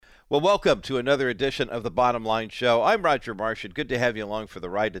Well, welcome to another edition of the Bottom Line Show. I'm Roger Martian. Good to have you along for the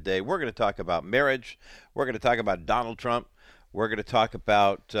ride today. We're going to talk about marriage. We're going to talk about Donald Trump. We're going to talk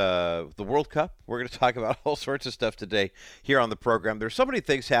about the World Cup. We're going to talk about all sorts of stuff today here on the program. There's so many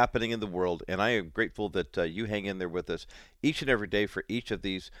things happening in the world, and I am grateful that you hang in there with us each and every day for each of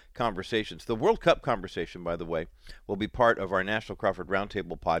these conversations. The World Cup conversation, by the way, will be part of our National Crawford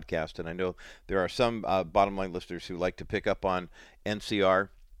Roundtable podcast, and I know there are some bottom line listeners who like to pick up on NCR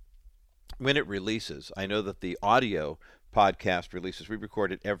when it releases. I know that the audio podcast releases. We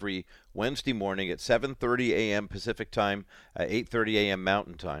record it every Wednesday morning at 7:30 a.m. Pacific time, 8:30 a.m.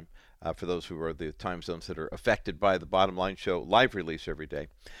 Mountain time, for those who are the time zones that are affected by the Bottom Line Show live release every day.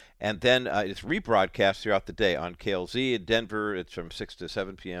 And then it's rebroadcast throughout the day on KLZ in Denver. It's from 6 to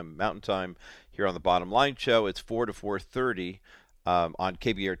 7 p.m. Mountain time. Here on the Bottom Line Show, it's 4 to 4:30 on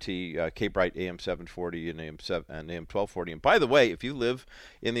KBRT, K-Bright AM 740 and AM 1240. And by the way, if you live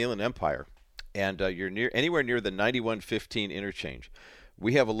in the Inland Empire, and you're anywhere near the 9115 interchange,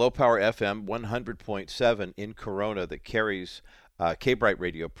 we have a low-power FM 100.7 in Corona that carries K-Bright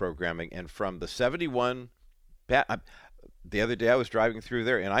radio programming. And from the 71, the other day I was driving through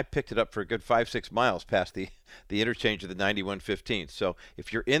there, and I picked it up for a good 5-6 miles past the interchange of the 9115. So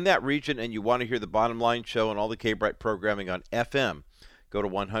if you're in that region and you want to hear the Bottom Line Show and all the K-Bright programming on FM, go to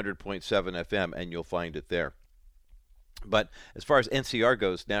 100.7 FM, and you'll find it there. But as far as NCR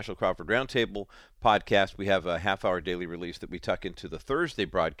goes, National Crawford Roundtable podcast, we have a half-hour daily release that we tuck into the Thursday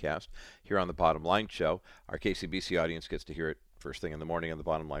broadcast here on the Bottom Line Show. Our KCBC audience gets to hear it first thing in the morning on the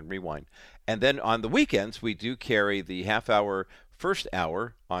Bottom Line Rewind. And then on the weekends, we do carry the half-hour first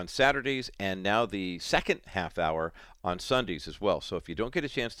hour on Saturdays, and now the second half hour on Sundays as well. So if you don't get a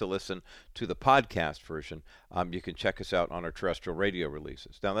chance to listen to the podcast version, you can check us out on our terrestrial radio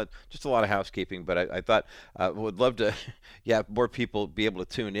releases. Now, that's just a lot of housekeeping, but I thought would love to have more people be able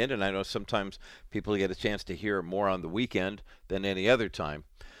to tune in, and I know sometimes people get a chance to hear more on the weekend than any other time.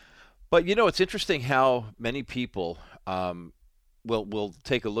 But, you know, it's interesting how many people we'll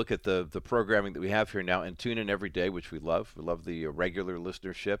take a look at the programming that we have here now and tune in every day, which we love. We love the regular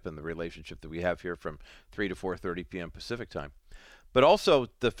listenership and the relationship that we have here from 3 to 4:30 p.m. Pacific time. But also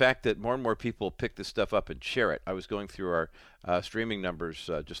the fact that more and more people pick this stuff up and share it. I was going through our streaming numbers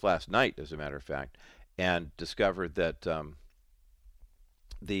just last night, as a matter of fact, and discovered that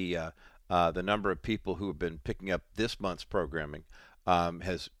the number of people who have been picking up this month's programming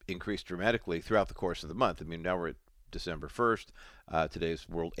has increased dramatically throughout the course of the month. I mean, now we're at December 1st. Today's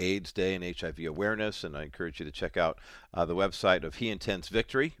World AIDS Day and HIV awareness, and I encourage you to check out the website of He Intends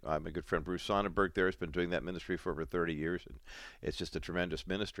Victory. My good friend Bruce Sonnenberg there has been doing that ministry for over 30 years, and it's just a tremendous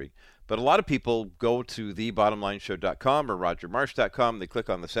ministry. But a lot of people go to thebottomlineshow.com or rogermarsh.com. They click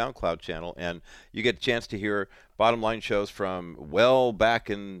on the SoundCloud channel, and you get a chance to hear Bottom Line shows from well back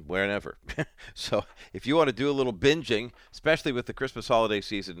in whenever. So if you want to do a little binging, especially with the Christmas holiday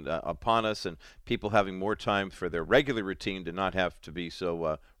season upon us and people having more time for their regular routine to not have to be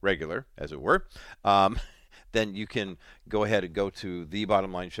so regular, as it were, then you can go ahead and go to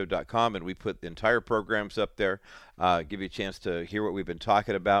thebottomlineshow.com, and we put entire programs up there, give you a chance to hear what we've been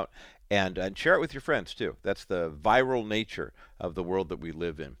talking about, and share it with your friends, too. That's the viral nature of the world that we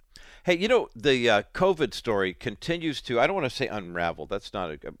live in. Hey, you know, the COVID story continues to, I don't want to say unravel. That's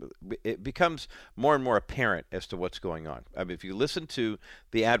not, it becomes more and more apparent as to what's going on. I mean, if you listen to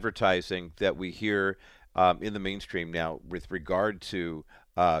the advertising that we hear in the mainstream now with regard to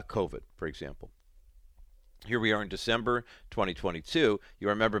COVID, for example. Here we are in December 2022. You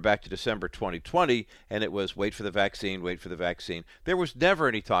remember back to December 2020, and it was wait for the vaccine, wait for the vaccine. There was never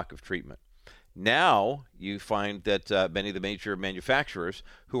any talk of treatment. Now you find that many of the major manufacturers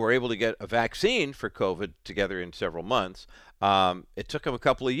who are able to get a vaccine for COVID together in several months, it took them a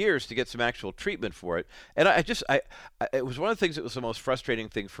couple of years to get some actual treatment for it. And it was one of the things that was the most frustrating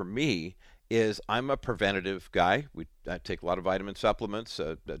thing for me is I'm a preventative guy. I take a lot of vitamin supplements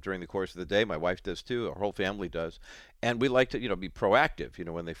during the course of the day. My wife does too. Our whole family does. And we like to, be proactive.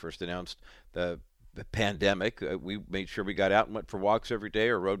 When they first announced the pandemic, we made sure we got out and went for walks every day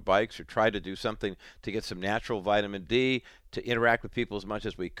or rode bikes or tried to do something to get some natural vitamin D, to interact with people as much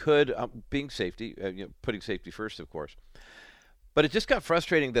as we could, putting safety first, of course. But it just got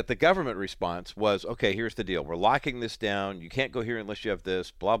frustrating that the government response was, okay, here's the deal. We're locking this down. You can't go here unless you have this,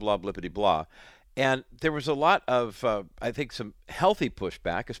 blah, blah, blippity, blah. And there was a lot of, I think, some healthy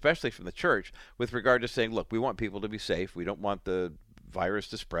pushback, especially from the church, with regard to saying, look, we want people to be safe. We don't want the virus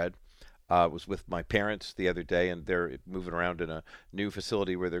to spread. Was with my parents the other day, and they're moving around in a new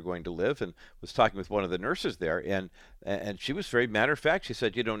facility where they're going to live, and was talking with one of the nurses there, and she was very matter of fact. She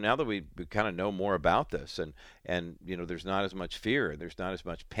said, now that we kind of know more about this, and there's not as much fear and there's not as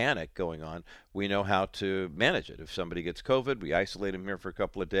much panic going on, we know how to manage it. If somebody gets COVID, we isolate them here for a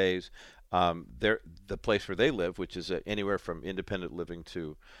couple of days. The place where they live, which is anywhere from independent living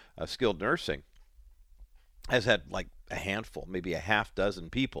to skilled nursing, has had like a handful, maybe a half dozen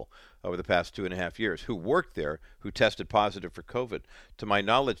people over the past 2.5 years who worked there who tested positive for COVID. To my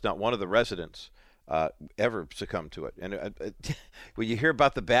knowledge, not one of the residents ever succumbed to it. And when you hear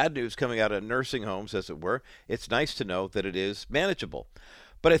about the bad news coming out of nursing homes, as it were, it's nice to know that it is manageable.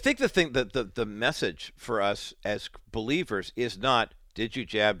 But I think the message for us as believers is not, did you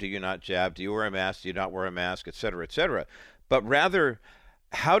jab, do you not jab, do you wear a mask, do you not wear a mask, et cetera, but rather,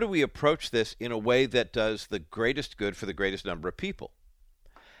 how do we approach this in a way that does the greatest good for the greatest number of people?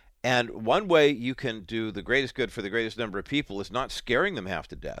 And one way you can do the greatest good for the greatest number of people is not scaring them half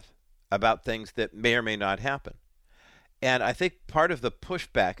to death about things that may or may not happen. And I think part of the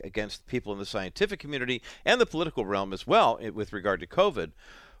pushback against people in the scientific community and the political realm as well with regard to COVID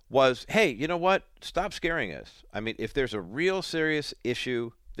was, hey, you know what? Stop scaring us. I mean, if there's a real serious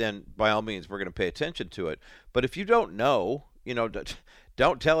issue, then by all means, we're going to pay attention to it. But if you don't know,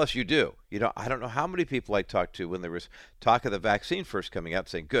 don't tell us you do. I don't know how many people I talked to when there was talk of the vaccine first coming out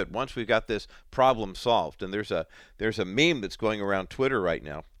saying, good, once we've got this problem solved. And there's a meme that's going around Twitter right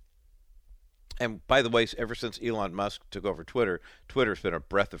now. And by the way, ever since Elon Musk took over Twitter, Twitter's been a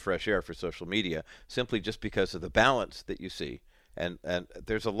breath of fresh air for social media, simply just because of the balance that you see. And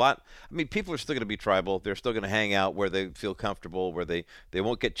there's a lot. I mean, people are still going to be tribal. They're still going to hang out where they feel comfortable, where they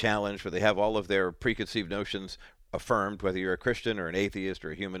won't get challenged, where they have all of their preconceived notions affirmed, whether you're a Christian or an atheist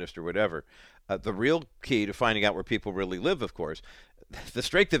or a humanist or whatever. The real key to finding out where people really live, of course, the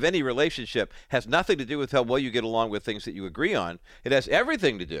strength of any relationship has nothing to do with how well you get along with things that you agree on. It has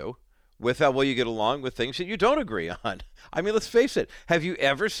everything to do with how well you get along with things that you don't agree on. I mean, let's face it. Have you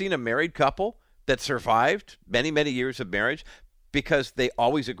ever seen a married couple that survived many, many years of marriage because they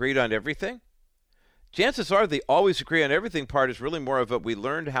always agreed on everything? Chances are they always agree on everything part is really more of a we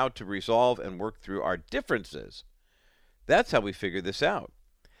learned how to resolve and work through our differences. That's how we figured this out.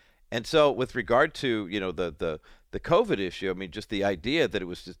 And so with regard to, the COVID issue, I mean, just the idea that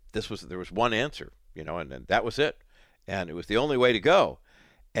there was one answer, and that was it. And it was the only way to go.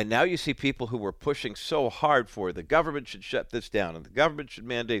 And now you see people who were pushing so hard for the government should shut this down and the government should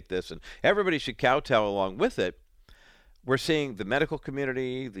mandate this and everybody should kowtow along with it. We're seeing the medical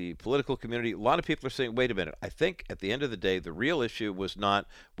community, the political community, a lot of people are saying, wait a minute, I think at the end of the day, the real issue was not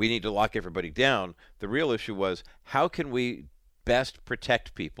we need to lock everybody down. The real issue was how can we best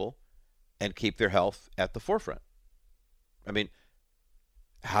protect people and keep their health at the forefront? I mean,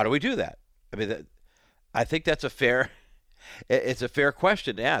 how do we do that? I mean, I think that's it's a fair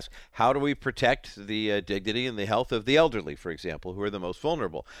question to ask. How do we protect the dignity and the health of the elderly, for example, who are the most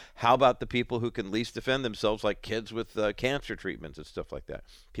vulnerable? How about the people who can least defend themselves, like kids with cancer treatments and stuff like that,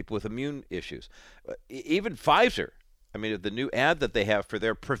 people with immune issues? Even Pfizer, I mean, the new ad that they have for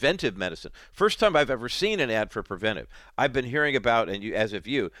their preventive medicine. First time I've ever seen an ad for preventive. I've been hearing about,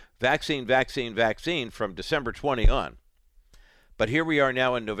 vaccine from December 20 on. But here we are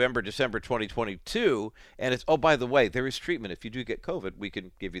now in November, December 2022, and it's, oh, by the way, there is treatment. If you do get COVID, we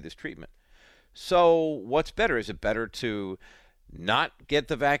can give you this treatment. So what's better? Is it better to not get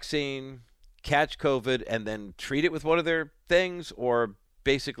the vaccine, catch COVID, and then treat it with one of their things, or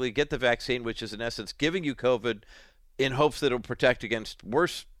basically get the vaccine, which is in essence giving you COVID in hopes that it'll protect against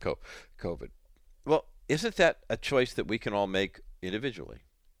worse COVID? Well, isn't that a choice that we can all make individually?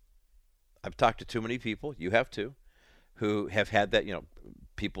 I've talked to too many people, you have too, who have had that,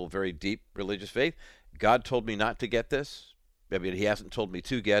 people very deep religious faith. God told me not to get this. I mean, he hasn't told me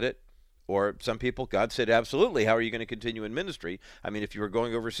to get it. Or some people, God said, absolutely. How are you going to continue in ministry? I mean, if you were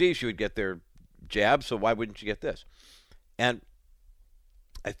going overseas, you would get their jab, so why wouldn't you get this? And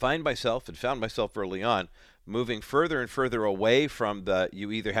I found myself early on moving further and further away from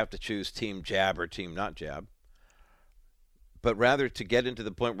you either have to choose team jab or team not jab, but rather to get into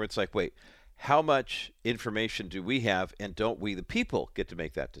the point where it's like, wait, how much information do we have, and don't we, the people, get to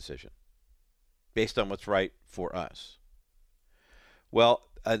make that decision based on what's right for us? Well,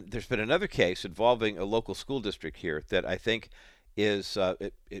 there's been another case involving a local school district here that I think is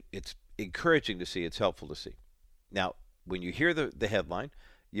it's encouraging to see. It's helpful to see. Now, when you hear the headline,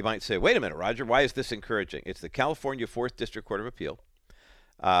 you might say, wait a minute, Roger, why is this encouraging? It's the California 4th District Court of Appeal.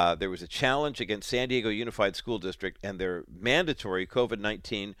 There was a challenge against San Diego Unified School District and their mandatory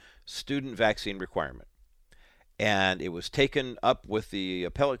COVID-19 student vaccine requirement. And it was taken up with the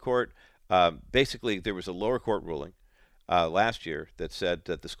appellate court Basically, there was a lower court ruling last year that said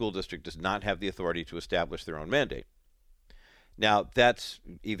that the school district does not have the authority to establish their own mandate. Now, that's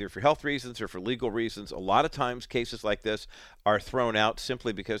either for health reasons or for legal reasons. A lot of times, cases like this are thrown out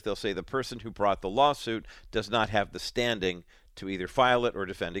simply because they'll say the person who brought the lawsuit does not have the standing to either file it or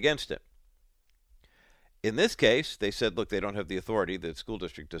defend against it. In this case, they said, look, they don't have the authority. The school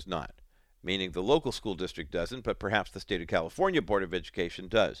district does not, meaning the local school district doesn't, but perhaps the State of California Board of Education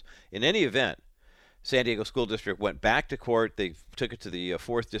does. In any event, San Diego School District went back to court. They took it to the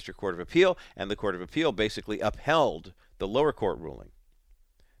 4th District Court of Appeal, and the Court of Appeal basically upheld the lower court ruling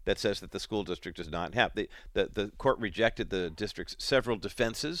that says that the school district does not have. The court rejected the district's several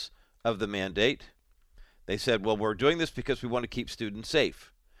defenses of the mandate. They said, well, we're doing this because we want to keep students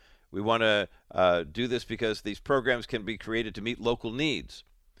safe. We want to do this because these programs can be created to meet local needs.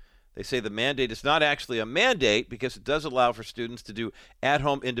 They say the mandate is not actually a mandate because it does allow for students to do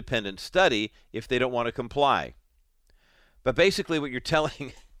at-home independent study if they don't want to comply. But basically what you're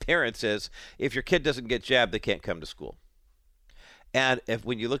telling parents is if your kid doesn't get jabbed, they can't come to school. And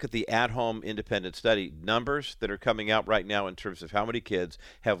when you look at the at-home independent study numbers that are coming out right now in terms of how many kids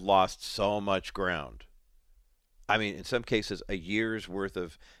have lost so much ground, I mean, in some cases, a year's worth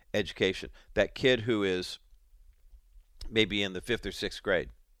of education. That kid who is maybe in the 5th or 6th grade,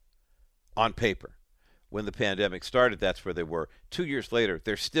 on paper, when the pandemic started, that's where they were. 2 years later,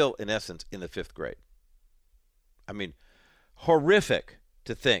 they're still, in essence, in the 5th grade. I mean, horrific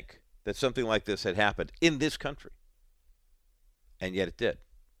to think that something like this had happened in this country. And yet it did.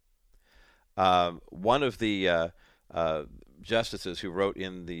 One of the justices who wrote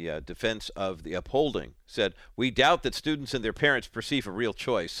in the defense of the upholding said, we doubt that students and their parents perceive a real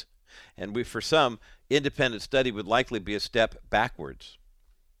choice. And for some, independent study would likely be a step backwards.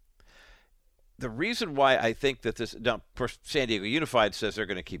 The reason why I think that this, now, of course, San Diego Unified says they're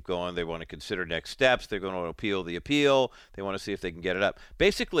going to keep going. They want to consider next steps. They're going to appeal the appeal. They want to see if they can get it up.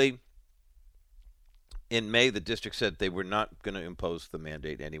 Basically, in May, the district said they were not going to impose the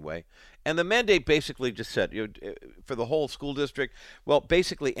mandate anyway. And the mandate basically just said, for the whole school district, well,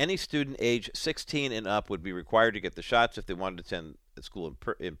 basically any student age 16 and up would be required to get the shots if they wanted to attend school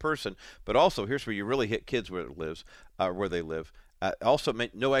in person. But also, here's where you really hit kids where they live. Also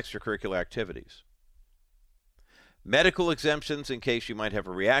meant no extracurricular activities. Medical exemptions in case you might have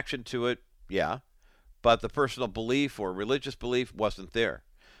a reaction to it, yeah. But the personal belief or religious belief wasn't there.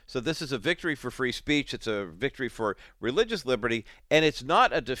 So this is a victory for free speech. It's a victory for religious liberty. And it's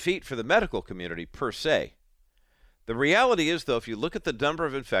not a defeat for the medical community per se. The reality is, though, if you look at the number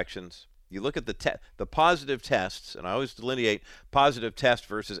of infections, you look at the positive tests, and I always delineate positive test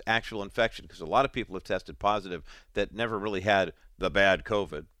versus actual infection because a lot of people have tested positive that never really had the bad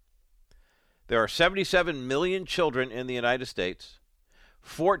COVID. There are 77 million children in the United States.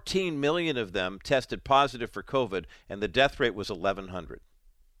 14 million of them tested positive for COVID, and the death rate was 1,100.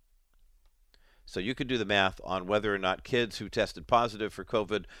 So you could do the math on whether or not kids who tested positive for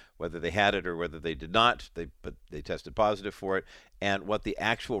COVID, whether they had it or whether they did not, but they tested positive for it, and what the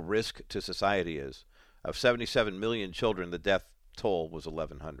actual risk to society is. Of 77 million children, the death toll was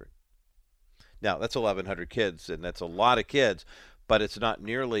 1,100. Now, that's 1,100 kids, and that's a lot of kids, but it's not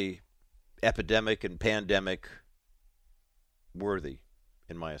nearly epidemic and pandemic worthy,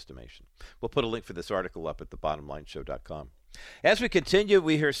 in my estimation. We'll put a link for this article up at thebottomlineshow.com. As we continue,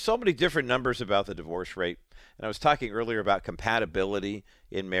 we hear so many different numbers about the divorce rate. And I was talking earlier about compatibility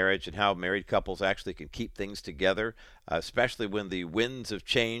in marriage and how married couples actually can keep things together, especially when the winds of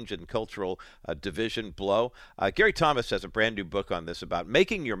change and cultural division blow. Gary Thomas has a brand new book on this about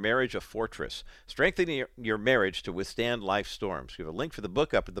making your marriage a fortress, strengthening your marriage to withstand life's storms. We have a link for the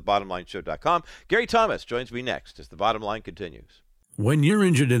book up at thebottomlineshow.com. Gary Thomas joins me next as The Bottom Line continues. When you're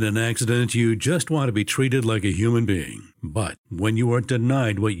injured in an accident, you just want to be treated like a human being. But when you are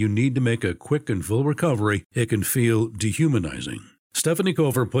denied what you need to make a quick and full recovery, it can feel dehumanizing. Stephanie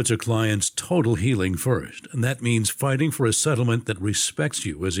Cover puts her clients' total healing first, and that means fighting for a settlement that respects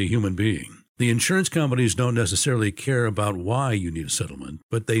you as a human being. The insurance companies don't necessarily care about why you need a settlement,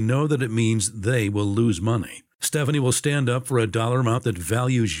 but they know that it means they will lose money. Stephanie will stand up for a dollar amount that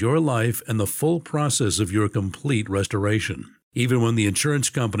values your life and the full process of your complete restoration. Even when the insurance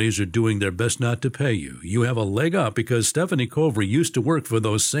companies are doing their best not to pay you, you have a leg up because Stephanie Cover used to work for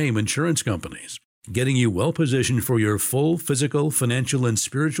those same insurance companies. Getting you well positioned for your full physical, financial, and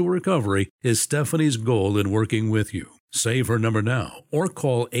spiritual recovery is Stephanie's goal in working with you. Save her number now or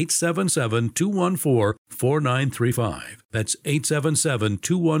call 877-214-4935. That's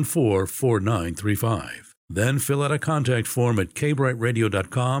 877-214-4935. Then fill out a contact form at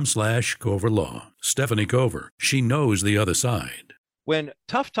kbrightradio.com/CoverLaw. Stephanie Cover. She knows the other side. When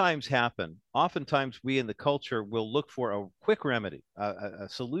tough times happen, oftentimes we in the culture will look for a quick remedy, a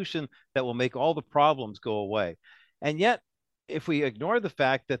solution that will make all the problems go away. And yet, if we ignore the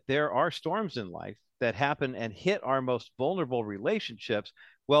fact that there are storms in life that happen and hit our most vulnerable relationships,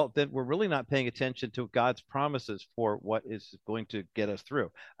 well, then we're really not paying attention to God's promises for what is going to get us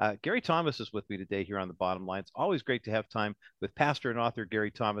through. Gary Thomas is with me today here on the Bottom Line. It's always great to have time with pastor and author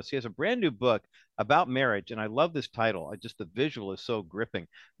Gary Thomas. He has a brand new book about marriage, and I love this title. Just the visual is so gripping.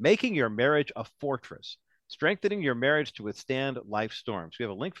 Making Your Marriage a Fortress. Strengthening your marriage to withstand life storms. We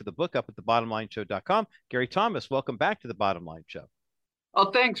have a link for the book up at thebottomlineshow.com. Gary Thomas, welcome back to the Bottom Line Show. Oh,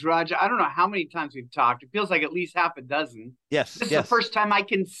 thanks, Roger. I don't know how many times we've talked. It feels like at least half a dozen. Yes. This is the first time I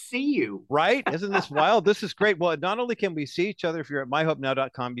can see you. Right? Isn't this wild? This is great. Well, not only can we see each other, if you're at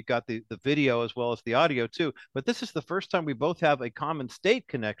myhopenow.com, you've got the video as well as the audio too. But this is the first time we both have a common state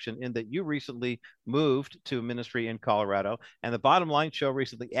connection in that you recently moved to ministry in Colorado, and the Bottom Line Show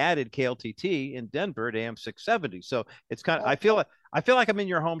recently added KLTT in Denver at AM 670. So it's kind of, I feel like I'm in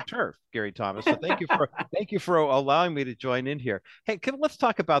your home turf, Gary Thomas. So thank you for allowing me to join in here. Hey, let's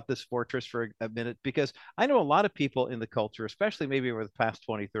talk about this fortress for a minute, because I know a lot of people in the culture, especially maybe over the past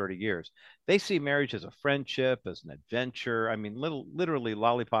 20, 30 years, they see marriage as a friendship, as an adventure. I mean, literally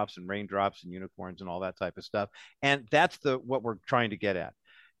lollipops and raindrops and unicorns and all that type of stuff. And that's what we're trying to get at.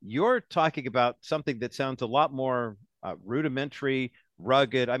 You're talking about something that sounds a lot more rudimentary,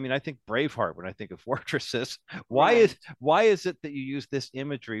 rugged. I mean, I think Braveheart when I think of fortresses. Why is it that you use this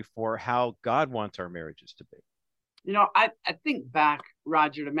imagery for how God wants our marriages to be? You know, I think back,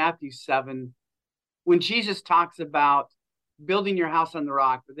 Roger, to Matthew 7, when Jesus talks about building your house on the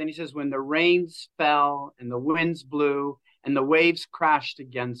rock, but then he says, when the rains fell and the winds blew and the waves crashed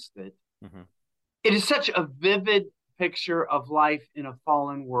against it. Mm-hmm. It is such a vivid picture of life in a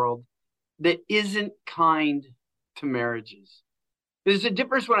fallen world that isn't kind to marriages. There's a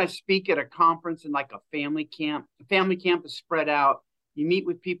difference when I speak at a conference in like a family camp. The family camp is spread out. You meet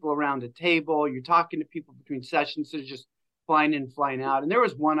with people around a table. You're talking to people between sessions. So just flying in, flying out. And there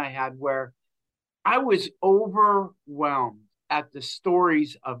was one I had where I was overwhelmed at the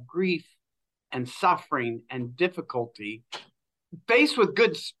stories of grief and suffering and difficulty, faced with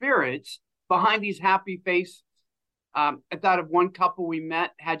good spirits behind these happy faces. I thought of one couple we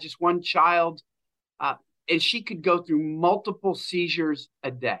met, had just one child, and she could go through multiple seizures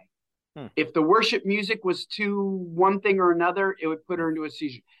a day. If the worship music was too one thing or another, it would put her into a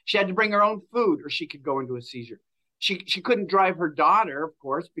seizure. She had to bring her own food or she could go into a seizure. She couldn't drive her daughter, of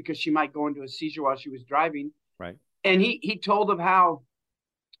course, because she might go into a seizure while she was driving. Right. And he told of how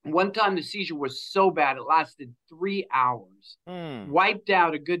one time the seizure was so bad, it lasted 3 hours, wiped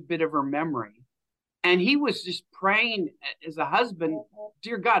out a good bit of her memory. And he was just praying as a husband,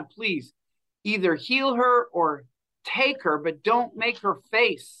 dear God, please either heal her or take her, but don't make her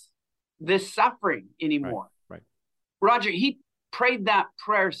face this suffering anymore. Right. Roger, he prayed that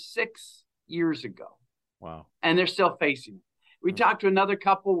prayer 6 years ago. Wow. And they're still facing it. We talked to another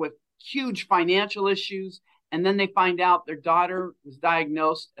couple with huge financial issues, and then they find out their daughter was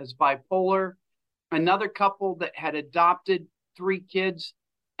diagnosed as bipolar. Another couple that had adopted 3 kids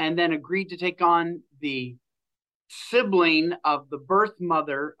and then agreed to take on the sibling of the birth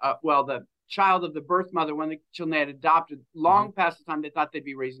mother, the child of the birth mother when the children they had adopted, long past the time they thought they'd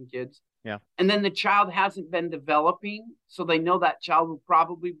be raising kids. Yeah. And then the child hasn't been developing, so they know that child will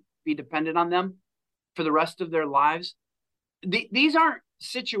probably be dependent on them for the rest of their lives. These aren't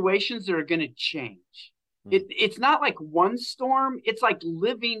situations that are going to change. It's not like one storm. It's like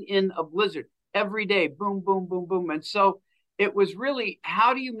living in a blizzard every day. Boom, boom, boom, boom. And so it was really,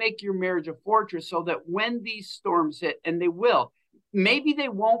 how do you make your marriage a fortress so that when these storms hit, and they will, maybe they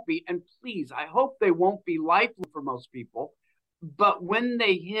won't be, and please, I hope they won't be lifelong for most people, but when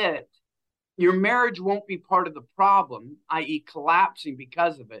they hit, your marriage won't be part of the problem, i.e. collapsing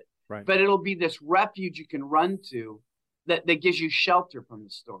because of it, right. But it'll be this refuge you can run to that gives you shelter from the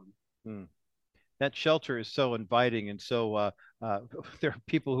storm. That shelter is so inviting, and so there are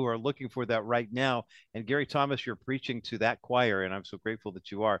people who are looking for that right now. And Gary Thomas, you're preaching to that choir, and I'm so grateful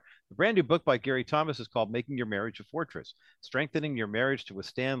that you are. The brand new book by Gary Thomas is called Making Your Marriage a Fortress, Strengthening Your Marriage to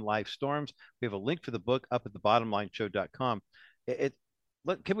Withstand Life's Storms. We have a link for the book up at thebottomlineshow.com.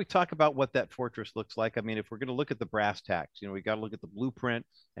 Can we talk about what that fortress looks like? I mean, if we're going to look at the brass tacks, we got to look at the blueprint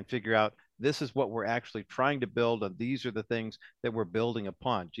and figure out this is what we're actually trying to build, and these are the things that we're building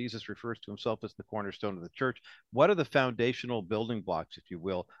upon. Jesus refers to himself as the cornerstone of the church. What are the foundational building blocks, if you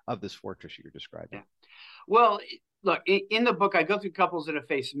will, of this fortress you're describing? Yeah. Well, look, in the book, I go through couples that have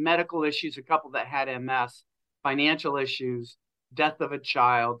faced medical issues, a couple that had MS, financial issues, death of a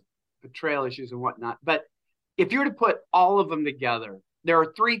child, betrayal issues, and whatnot. But if you were to put all of them together, there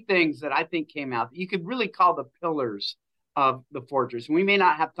are three things that I think came out that you could really call the pillars of the fortress. And we may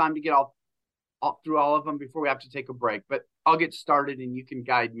not have time to get all through all of them before we have to take a break, but I'll get started and you can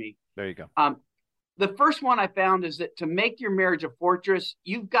guide me. There you go. The first one I found is that to make your marriage a fortress,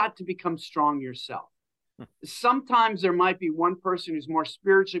 you've got to become strong yourself. Sometimes there might be one person who's more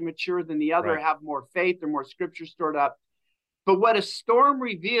spiritually mature than the other, have more faith or more scripture stored up. But what a storm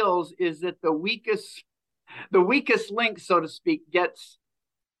reveals is that the weakest link, so to speak, gets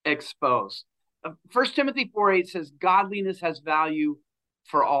exposed. 1 Timothy 4:8 says, godliness has value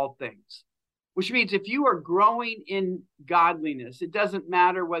for all things, which means if you are growing in godliness, it doesn't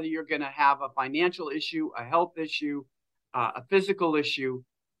matter whether you're going to have a financial issue, a health issue, a physical issue,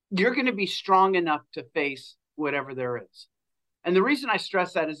 you're going to be strong enough to face whatever there is. And the reason I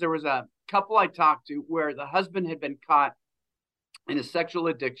stress that is there was a couple I talked to where the husband had been caught in a sexual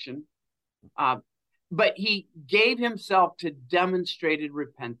addiction, but he gave himself to demonstrated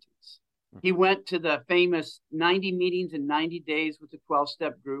repentance. He went to the famous 90 meetings in 90 days with the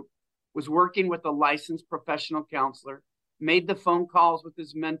 12-step group, was working with a licensed professional counselor, made the phone calls with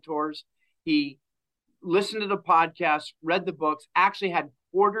his mentors. He listened to the podcast, read the books, actually had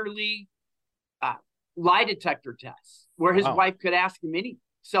quarterly lie detector tests where his wife could ask him anything.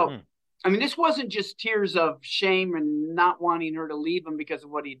 So, I mean, this wasn't just tears of shame and not wanting her to leave him because of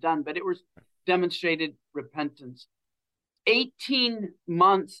what he'd done, but it was demonstrated repentance. 18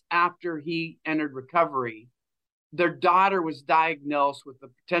 months after he entered recovery, their daughter was diagnosed with a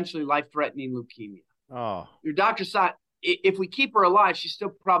potentially life-threatening leukemia. Oh. Your doctor thought, if we keep her alive, she's still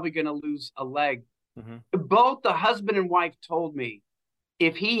probably going to lose a leg. Both the husband and wife told me,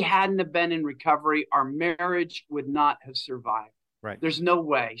 if he hadn't have been in recovery, our marriage would not have survived. Right. There's no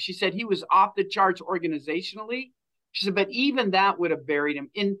way. She said he was off the charts organizationally. She said, but even that would have buried him.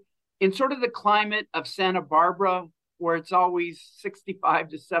 In sort of the climate of Santa Barbara, where it's always 65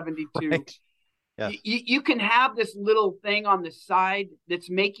 to 72, right. Yes. You can have this little thing on the side that's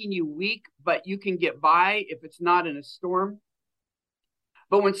making you weak, but you can get by if it's not in a storm.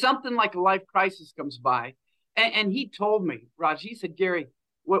 But when something like a life crisis comes by, and he told me, Raj, he said, Gary,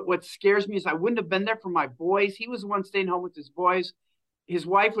 what scares me is I wouldn't have been there for my boys. He was the one staying home with his boys. His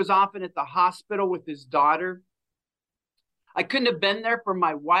wife was often at the hospital with his daughter. I couldn't have been there for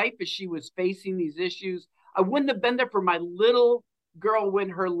my wife as she was facing these issues. I wouldn't have been there for my little girl when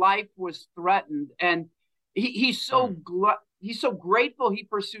her life was threatened. And he's so grateful he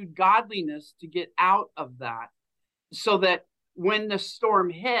pursued godliness to get out of that, so that when the storm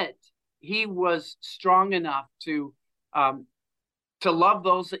hit, he was strong enough to love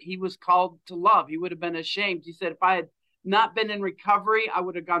those that he was called to love. He would have been ashamed. He said, if I had not been in recovery, I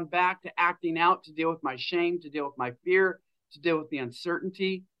would have gone back to acting out to deal with my shame, to deal with my fear, to deal with the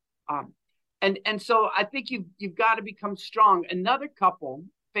uncertainty. And so I think you've got to become strong. Another couple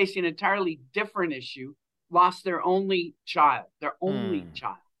facing an entirely different issue lost their only child,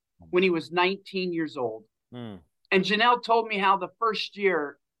 when he was 19 years old. And Janelle told me how the first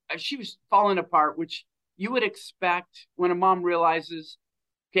year she was falling apart, which you would expect when a mom realizes,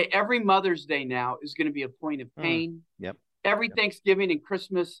 okay, every Mother's Day now is going to be a point of pain. Yep. Every Thanksgiving and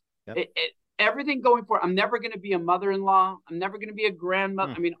Christmas, everything going forward. I'm never going to be a mother-in-law. I'm never going to be a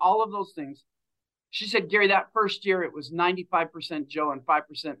grandmother. I mean, all of those things. She said, Gary, that first year, it was 95% Joe and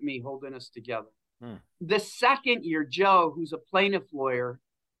 5% me holding us together. The second year, Joe, who's a plaintiff lawyer,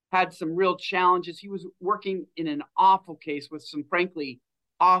 had some real challenges. He was working in an awful case with some, frankly,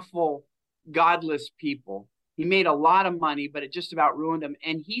 awful, godless people. He made a lot of money, but it just about ruined him.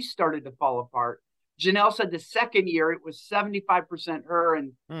 And he started to fall apart. Janelle said the second year, it was 75% her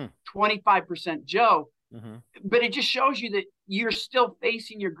and 25% Joe. But it just shows you that you're still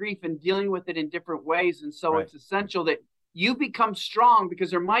facing your grief and dealing with it in different ways. And so it's essential that you become strong,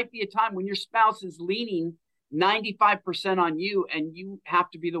 because there might be a time when your spouse is leaning 95% on you, and you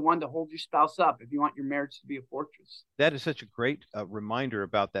have to be the one to hold your spouse up if you want your marriage to be a fortress. That is such a great reminder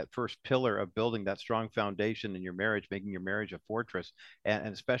about that first pillar of building that strong foundation in your marriage, making your marriage a fortress.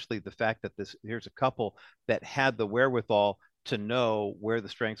 And especially the fact that here's a couple that had the wherewithal to know where the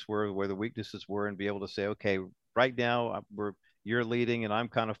strengths were, where the weaknesses were, and be able to say, okay, right now you're leading and I'm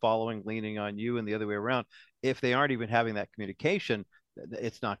kind of following, leaning on you, and the other way around. If they aren't even having that communication,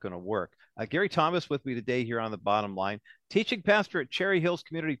 it's not going to work. Gary Thomas with me today here on the Bottom Line, teaching pastor at Cherry Hills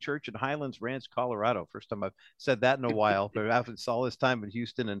Community Church in Highlands Ranch, Colorado. First time I've said that in a while, but after all this time in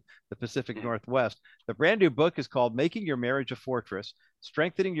Houston and the Pacific Northwest. The brand new book is called Making Your Marriage a Fortress,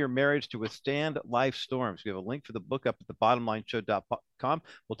 Strengthening Your Marriage to Withstand Life's Storms. We have a link for the book up at thebottomlineshow.com.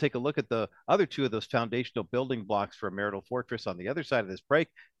 We'll take a look at the other two of those foundational building blocks for a marital fortress on the other side of this break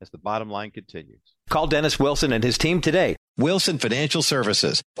as the Bottom Line continues. Call Dennis Wilson and his team today. Wilson Financial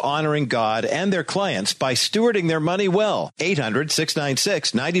Services, honoring God and their clients by stewarding their money well.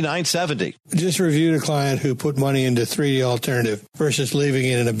 800-696-9970. Just reviewed a client who put money into 3D Alternative versus leaving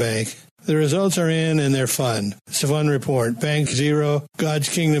it in a bank. The results are in and they're fun. It's a fun report. Bank Zero, God's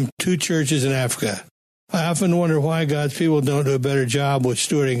Kingdom, 2 churches in Africa. I often wonder why God's people don't do a better job with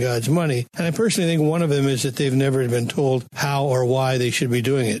stewarding God's money. And I personally think one of them is that they've never been told how or why they should be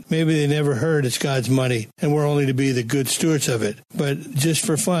doing it. Maybe they never heard it's God's money and we're only to be the good stewards of it. But just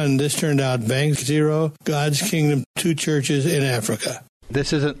for fun, this turned out Bank Zero, God's Kingdom, 2 churches in Africa.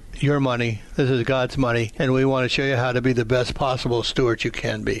 This isn't your money. This is God's money. And we want to show you how to be the best possible steward you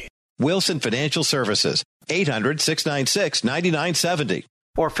can be. Wilson Financial Services, 800-696-9970.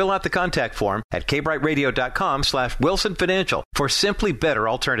 Or fill out the contact form at kbrightradio.com/Wilson Financial for simply better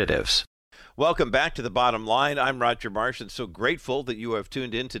alternatives. Welcome back to the Bottom Line. I'm Roger Marsh, and so grateful that you have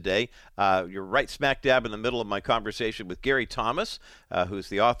tuned in today. You're right smack dab in the middle of my conversation with Gary Thomas, who's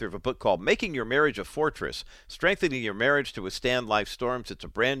the author of a book called Making Your Marriage a Fortress, Strengthening Your Marriage to Withstand Life's Storms. It's a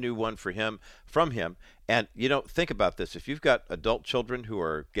brand new one from him. And, think about this. If you've got adult children who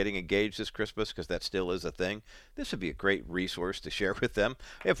are getting engaged this Christmas, because that still is a thing, this would be a great resource to share with them.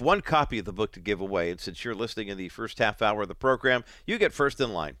 I have one copy of the book to give away, and since you're listening in the first half hour of the program, you get first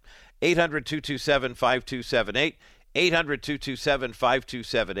in line. 800-227-5278,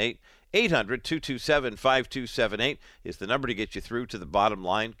 800-227-5278, 800-227-5278 is the number to get you through to the Bottom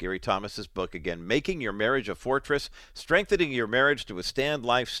Line. Gary Thomas's book, again, Making Your Marriage a Fortress, Strengthening Your Marriage to Withstand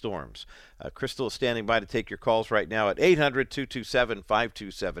Life's Storms. Crystal is standing by to take your calls right now at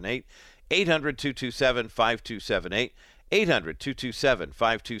 800-227-5278, 800-227-5278,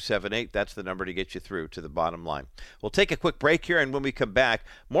 800-227-5278. That's the number to get you through to the Bottom Line. We'll take a quick break here, and when we come back,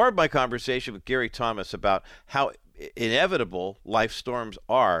 more of my conversation with Gary Thomas about how inevitable life storms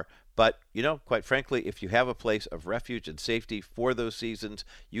are. But, quite frankly, if you have a place of refuge and safety for those seasons,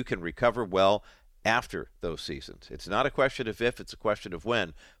 you can recover well after those seasons. It's not a question of if, it's a question of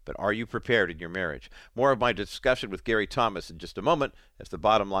when. But are you prepared in your marriage? More of my discussion with Gary Thomas in just a moment as the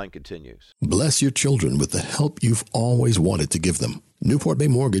Bottom Line continues. Bless your children with the help you've always wanted to give them. Newport Bay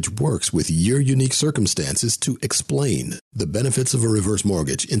Mortgage works with your unique circumstances to explain the benefits of a reverse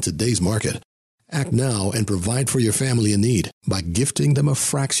mortgage in today's market. Act now and provide for your family in need by gifting them a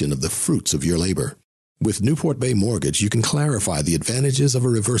fraction of the fruits of your labor. With Newport Bay Mortgage, you can clarify the advantages of a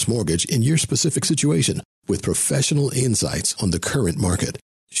reverse mortgage in your specific situation with professional insights on the current market.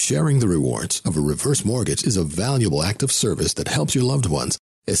 Sharing the rewards of a reverse mortgage is a valuable act of service that helps your loved ones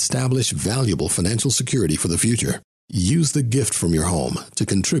establish valuable financial security for the future. Use the gift from your home to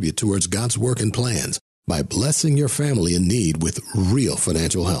contribute towards God's work and plans by blessing your family in need with real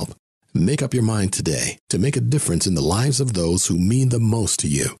financial help. Make up your mind today to make a difference in the lives of those who mean the most to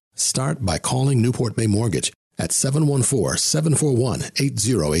you. Start by calling Newport Bay Mortgage at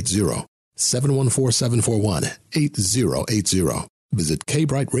 714-741-8080. 714-741-8080. Visit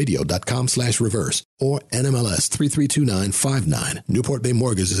kbrightradio.com/reverse or NMLS 332959. Newport Bay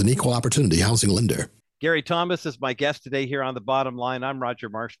Mortgage is an equal opportunity housing lender. Gary Thomas is my guest today here on the Bottom Line. I'm Roger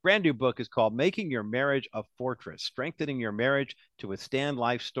Marsh. Brand new book is called Making Your Marriage a Fortress, Strengthening Your Marriage to Withstand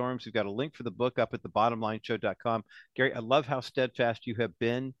Life's Storms. We've got a link for the book up at thebottomlineshow.com. Gary, I love how steadfast you have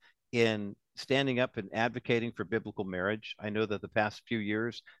been in standing up and advocating for biblical marriage. I know that the past few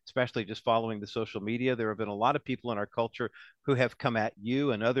years, especially just following the social media, there have been a lot of people in our culture who have come at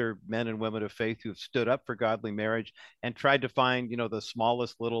you and other men and women of faith who have stood up for godly marriage and tried to find, the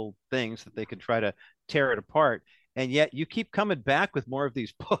smallest little things that they can try to tear it apart. And yet you keep coming back with more of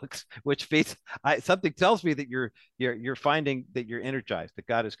these books, which means something tells me that you're finding that you're energized, that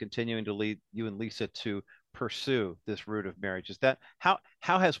God is continuing to lead you and Lisa to pursue this route of marriage. Is that how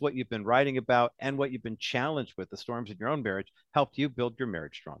has what you've been writing about and what you've been challenged with, the storms in your own marriage, helped you build your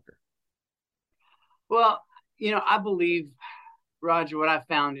marriage stronger? Well, I believe, Roger, what I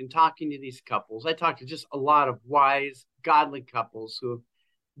found in talking to these couples, I talked to just a lot of wise, godly couples who have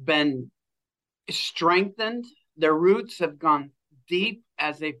been strengthened. Their roots have gone deep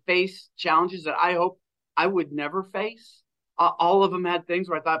as they face challenges that I hope I would never face. All of them had things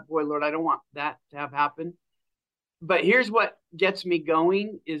where I thought, boy, Lord, I don't want that to have happened. But here's what gets me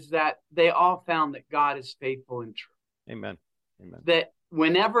going is that they all found that God is faithful and true. Amen. Amen. that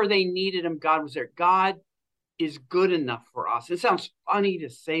whenever they needed him, God was there. God is good enough for us. It sounds funny to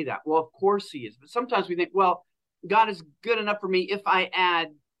say that. Well, of course he is. But sometimes we think, well, God is good enough for me if I add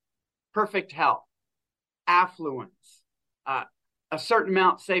perfect health, affluence, a certain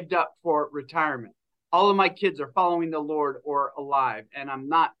amount saved up for retirement. All of my kids are following the Lord or alive, and I'm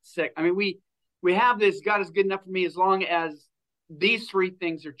not sick. I mean, we have this, God is good enough for me as long as these three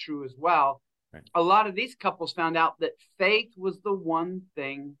things are true as well. Right. A lot of these couples found out that faith was the one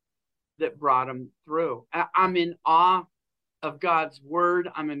thing that brought them through. I'm in awe of God's word.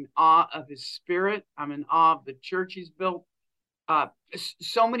 I'm in awe of his spirit. I'm in awe of the church he's built.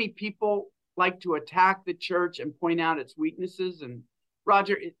 So many people like to attack the church and point out its weaknesses. And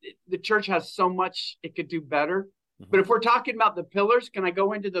Roger, the church has so much it could do better. But if we're talking about the pillars, can I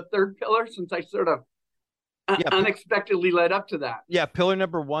go into the third pillar, since I sort of unexpectedly led up to that? Yeah. Pillar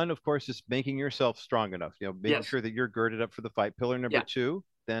number one, of course, is making yourself strong enough, making Yes. sure that you're girded up for the fight. Pillar number two,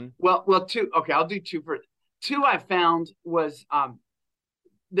 then. Well, two. Okay, I'll do two for two. I found was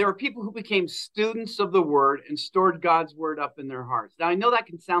there were people who became students of the word and stored God's word up in their hearts. Now, I know that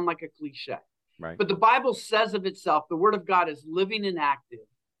can sound like a cliche, Right. but the Bible says of itself, the word of God is living and active,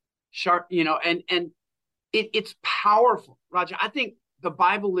 sharp, and it's powerful, Roger. I think the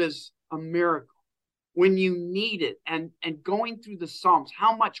Bible is a miracle when you need it. And going through the Psalms,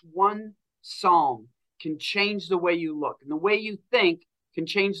 how much one Psalm can change the way you look, and the way you think can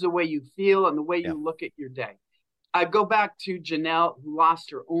change the way you feel and the way you look at your day. I go back to Janelle, who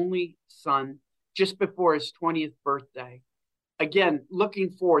lost her only son just before his 20th birthday. Again,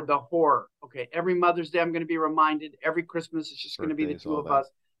 looking forward, the horror. Okay, every Mother's Day, I'm going to be reminded. Every Christmas, it's just going to be the two of us.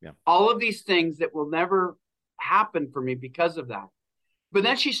 Yeah. All of these things that will never happen for me because of that. But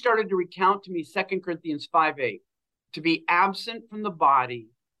then she started to recount to me 2 Corinthians 5:8. To be absent from the body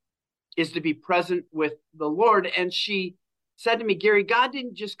is to be present with the Lord. And she said to me, Gary, God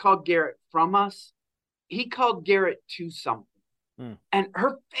didn't just call Garrett from us. He called Garrett to something. And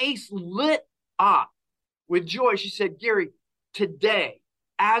her face lit up with joy. She said, Gary, today,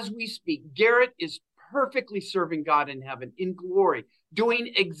 as we speak, Garrett is perfectly serving God in heaven, in glory,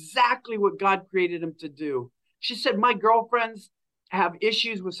 doing exactly what God created him to do. She said, my girlfriends have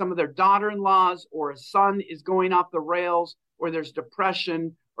issues with some of their daughter-in-laws, or a son is going off the rails, or there's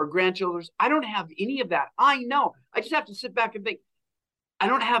depression or grandchildren. I don't have any of that. I know. I just have to sit back and think, I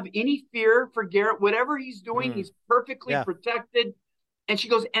don't have any fear for Garrett. Whatever he's doing, he's perfectly protected. And she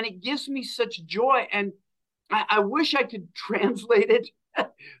goes, and it gives me such joy. And I wish I could translate it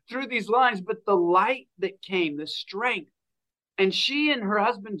through these lines, but the light that came, the strength. And she and her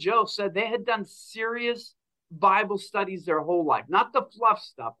husband, Joe, said they had done serious Bible studies their whole life. Not the fluff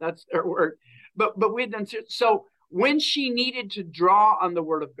stuff, that's their word. But we had done serious. So when she needed to draw on the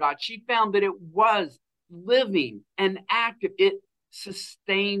word of God, she found that it was living and active. It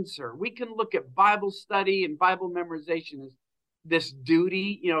sustains her. We can look at Bible study and Bible memorization as this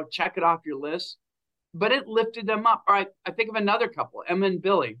duty, check it off your list, but it lifted them up. All right, I think of another couple, Emma and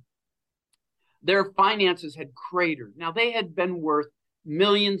Billy. Their finances had cratered. Now, they had been worth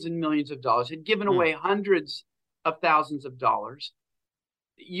millions and millions of dollars, had given away hundreds of thousands of dollars.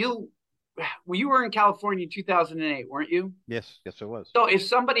 You were in California in 2008, weren't you? Yes, I was. So if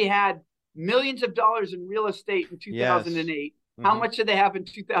somebody had millions of dollars in real estate in 2008, how much did they have in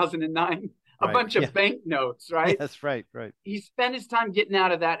 2009? A bunch of banknotes, right? That's right. He spent his time getting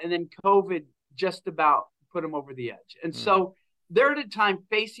out of that, and then COVID just about put him over the edge. And so they're at a time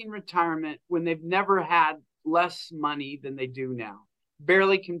facing retirement when they've never had less money than they do now,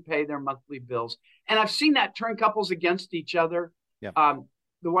 barely can pay their monthly bills. And I've seen that turn couples against each other. The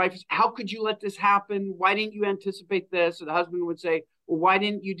wife, how could you let this happen? Why didn't you anticipate this? Or the husband would say, well, why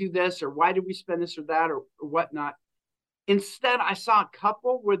didn't you do this? Or why did we spend this or that or whatnot? Instead, I saw a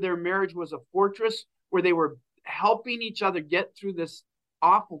couple where their marriage was a fortress, where they were helping each other get through this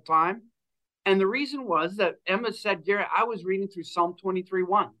awful time. And the reason was that Emma said, Garrett, I was reading through Psalm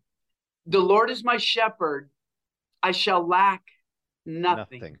 23:1. The Lord is my shepherd, I shall lack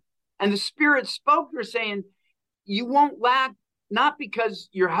nothing. And the Spirit spoke to her saying, you won't lack, not because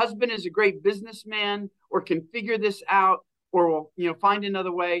your husband is a great businessman or can figure this out or will find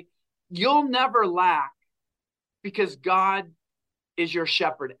another way. You'll never lack because God is your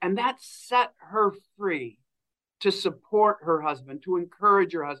shepherd. And that set her free to support her husband, to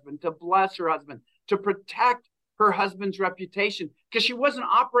encourage her husband, to bless her husband, to protect her husband's reputation, because she wasn't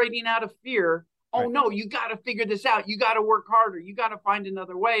operating out of fear. Oh, no, you got to figure this out. You got to work harder. You got to find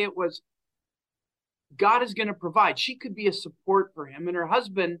another way. It was, God is going to provide. She could be a support for him. And her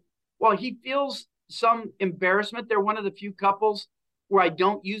husband, while he feels some embarrassment, they're one of the few couples where I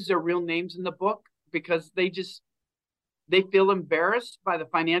don't use their real names in the book, because they just they feel embarrassed by the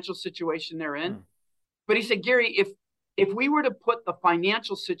financial situation they're in. But he said, Gary, if we were to put the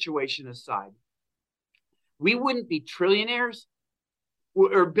financial situation aside, we wouldn't be trillionaires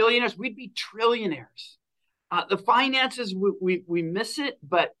or billionaires. We'd be trillionaires. The finances, we miss it,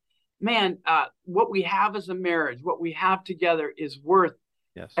 but man, what we have as a marriage, what we have together is worth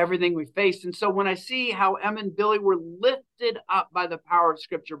everything we faced. And so when I see how Em and Billy were lifted up by the power of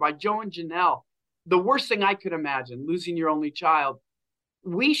Scripture, by Joe and Janelle, the worst thing I could imagine, losing your only child,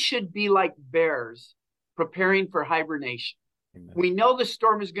 we should be like bears preparing for hibernation. Amen. We know the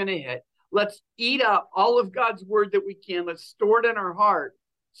storm is going to hit. Let's eat up all of God's word that we can. Let's store it in our heart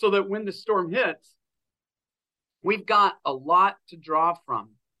so that when the storm hits, we've got a lot to draw from.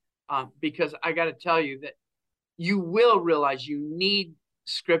 Because I got to tell you that you will realize you need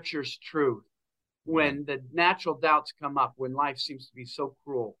Scripture's truth when the natural doubts come up, when life seems to be so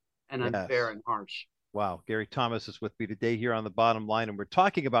cruel and unfair and harsh. Wow. Gary Thomas is with me today here on The Bottom Line, and we're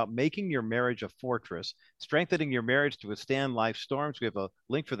talking about making your marriage a fortress, strengthening your marriage to withstand life's storms. We have a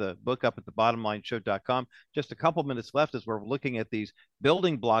link for the book up at thebottomlineshow.com. Just a couple minutes left as we're looking at these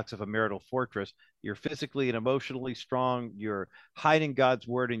building blocks of a marital fortress. You're physically and emotionally strong. You're hiding God's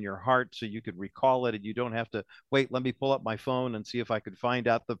word in your heart so you could recall it, and you don't have to wait, let me pull up my phone and see if I could find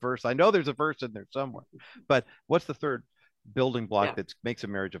out the verse. I know there's a verse in there somewhere, but what's the third building block that makes a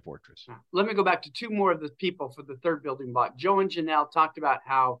marriage a fortress? Let me go back to two more of the people for the third building block. Joe and Janelle talked about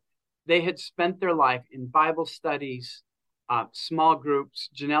how they had spent their life in Bible studies, small groups.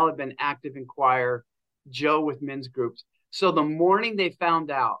 Janelle had been active in choir, Joe with men's groups. So the morning they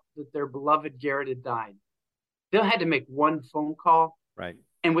found out that their beloved Garrett had died, they had to make one phone call. Right.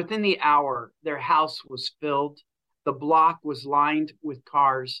 And within the hour, their house was filled. The block was lined with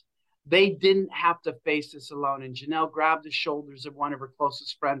cars. They didn't have to face this alone. And Janelle grabbed the shoulders of one of her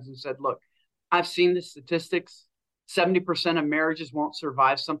closest friends and said, look, I've seen the statistics. 70% of marriages won't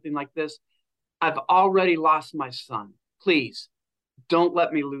survive something like this. I've already lost my son. Please don't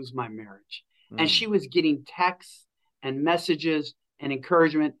let me lose my marriage. And she was getting texts and messages and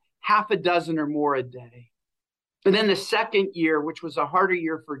encouragement, half a dozen or more a day. And then the second year, which was a harder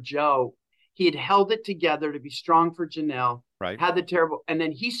year for Joe, he had held it together to be strong for Janelle. Right. Had the terrible, and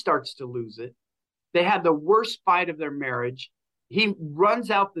then he starts to lose it. They had the worst fight of their marriage. He runs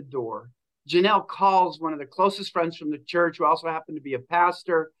out the door. Janelle calls one of the closest friends from the church, who also happened to be a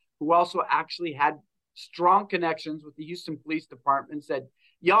pastor, who also actually had strong connections with the Houston Police Department, and said,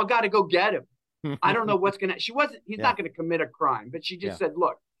 y'all got to go get him. I don't know what's going to, he's not going to commit a crime, but she just said,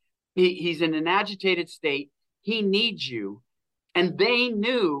 look, he's in an agitated state. He needs you. And they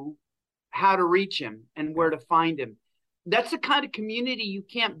knew how to reach him and where to find him. That's the kind of community you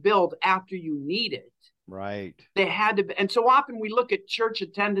can't build after you need it. Right. They had to, and so often we look at church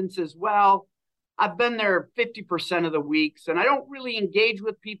attendance as well. I've been there 50% of the weeks, and I don't really engage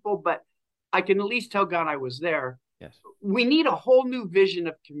with people, but I can at least tell God I was there. Yes. We need a whole new vision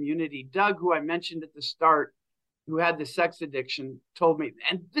of community. Doug, who I mentioned at the start, who had the sex addiction, told me,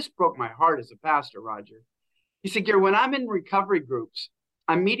 and this broke my heart as a pastor, Roger. He said, Gary, when I'm in recovery groups,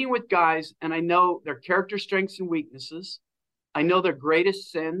 I'm meeting with guys and I know their character strengths and weaknesses. I know their greatest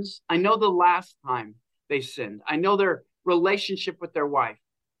sins. I know the last time they sinned. I know their relationship with their wife.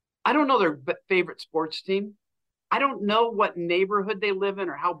 I don't know their favorite sports team. I don't know what neighborhood they live in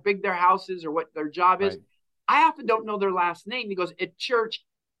or how big their house is or what their job is. I often don't know their last name. He goes, at church,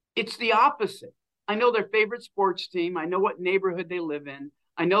 it's the opposite. I know their favorite sports team. I know what neighborhood they live in.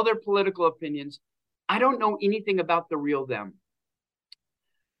 I know their political opinions. I don't know anything about the real them.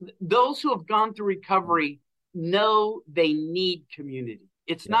 Those who have gone through recovery know they need community.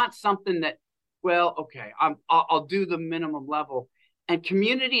 It's not something that, well, okay, I'll do the minimum level. And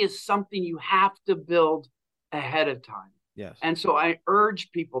community is something you have to build ahead of time. Yes. And so I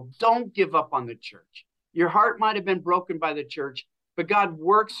urge people, don't give up on the church. Your heart might have been broken by the church, but God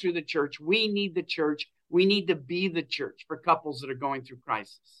works through the church. We need the church. We need to be the church for couples that are going through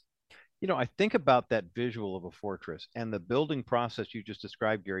crisis. You know, I think about that visual of a fortress and the building process you just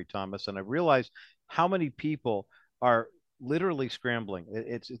described, Gary Thomas, and I realize how many people are literally scrambling.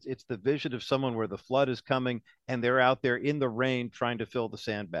 It's the vision of someone where the flood is coming and they're out there in the rain trying to fill the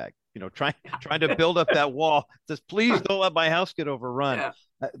sandbag, you know, trying to build up that wall. Says, please don't let my house get overrun. Yeah.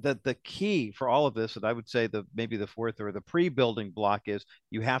 The key for all of this, and I would say maybe the fourth or the pre-building block, is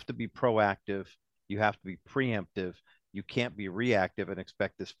you have to be proactive. You have to be preemptive. You can't be reactive and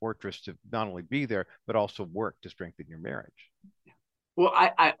expect this fortress to not only be there, but also work to strengthen your marriage. Well,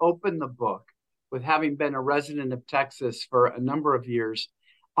 I opened the book with having been a resident of Texas for a number of years,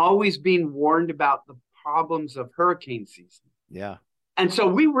 always being warned about the problems of hurricane season. Yeah. And so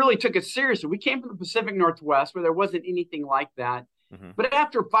we really took it seriously. We came from the Pacific Northwest where there wasn't anything like that. Mm-hmm. But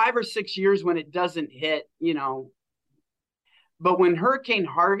after 5 or 6 years when it doesn't hit, but when Hurricane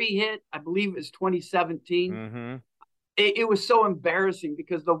Harvey hit, I believe it was 2017, Mm-hmm. it was so embarrassing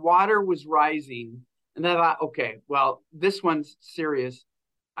because the water was rising. And I thought, okay, well, this one's serious.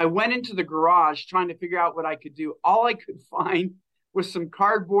 I went into the garage trying to figure out what I could do. All I could find was some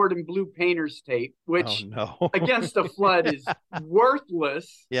cardboard and blue painter's tape, which against a flood is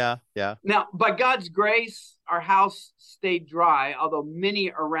worthless. Yeah. Now, by God's grace, our house stayed dry, although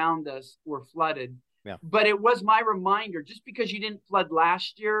many around us were flooded. Yeah. But it was my reminder, just because you didn't flood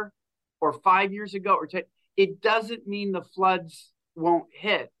last year or 5 years ago, it doesn't mean the floods won't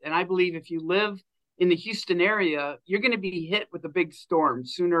hit. And I believe if you live in the Houston area, you're going to be hit with a big storm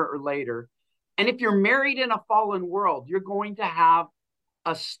sooner or later. And if you're married in a fallen world, you're going to have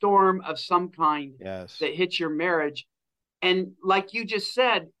a storm of some kind that hits your marriage. And like you just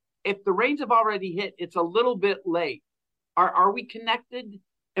said, if the rains have already hit, it's a little bit late. Are we connected?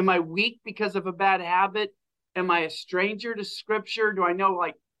 Am I weak because of a bad habit? Am I a stranger to Scripture? Do I know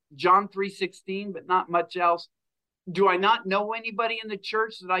like John 3:16, but not much else? Do I not know anybody in the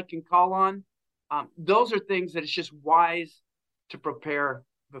church that I can call on? Those are things that it's just wise to prepare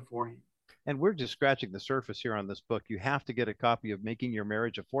beforehand. And we're just scratching the surface here on this book. You have to get a copy of Making Your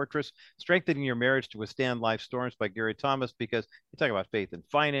Marriage a Fortress, Strengthening Your Marriage to Withstand Life's Storms by Gary Thomas, because you talk about faith and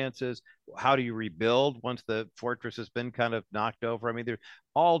finances. How do you rebuild once the fortress has been kind of knocked over? I mean, there's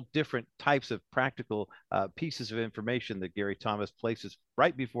all different types of practical pieces of information that Gary Thomas places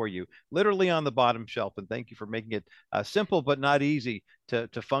right before you, literally on the bottom shelf. And thank you for making it simple, but not easy to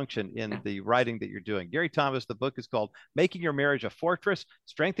function in the writing that you're doing. Gary Thomas, the book is called Making Your Marriage a Fortress,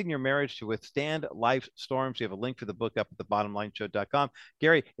 Strengthening Your Marriage to Withstand Life's Storms. You have a link for the book up at thebottomlineshow.com.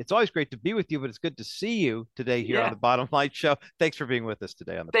 Gary, it's always great to be with you, but it's good to see you today here on the Bottom Line Show. Thanks for being with us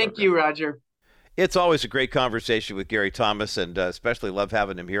today on the program. Thank you, Roger. It's always a great conversation with Gary Thomas, and especially love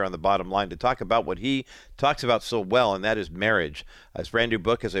having him here on the Bottom Line to talk about what he talks about so well, and that is marriage. His brand new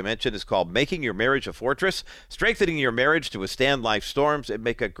book, as I mentioned, is called Making Your Marriage a Fortress, Strengthening Your Marriage to Withstand Life's Storms. It'd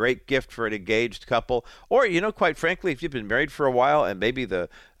make a great gift for an engaged couple, or, quite frankly, if you've been married for a while and maybe the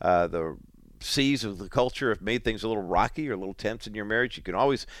seas of the culture have made things a little rocky or a little tense in your marriage, you can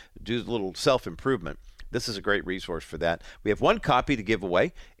always do a little self-improvement. This is a great resource for that. We have one copy to give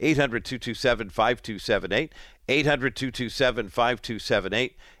away, 800-227-5278,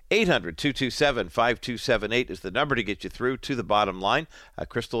 800-227-5278, 800-227-5278 is the number to get you through to the bottom line.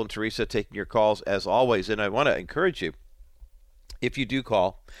 Crystal and Teresa taking your calls as always, and I want to encourage you, if you do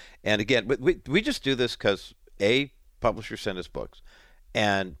call, and again, we just do this because, A, publishers send us books,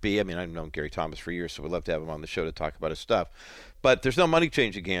 and B, I've known Gary Thomas for years, so we'd love to have him on the show to talk about his stuff. But there's no money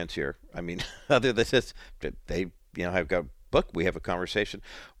changing hands here. Other than this, they have got a book, we have a conversation.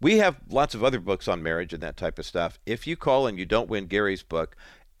 We have lots of other books on marriage and that type of stuff. If you call and you don't win Gary's book,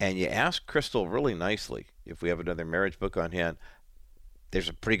 and you ask Crystal really nicely if we have another marriage book on hand, there's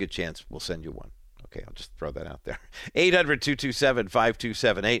a pretty good chance we'll send you one. Okay, I'll just throw that out there.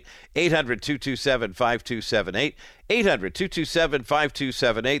 800-227-5278, 800-227-5278,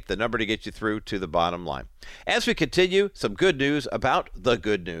 800-227-5278, the number to get you through to the bottom line. As we continue, some good news about the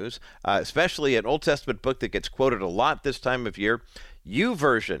good news, especially an Old Testament book that gets quoted a lot this time of year.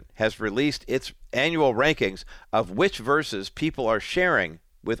 YouVersion has released its annual rankings of which verses people are sharing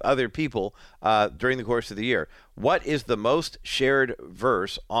with other people during the course of the year. What is the most shared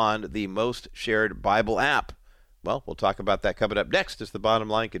verse on the most shared Bible app? Well, we'll talk about that coming up next as the bottom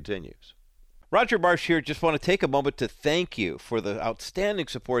line continues. Roger Marsh here. Just want to take a moment to thank you for the outstanding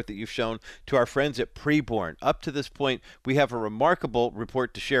support that you've shown to our friends at Preborn. Up to this point, we have a remarkable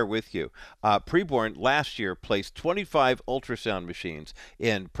report to share with you. Preborn last year placed 25 ultrasound machines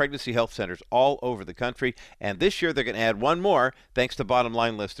in pregnancy health centers all over the country, and this year they're going to add one more. Thanks to Bottom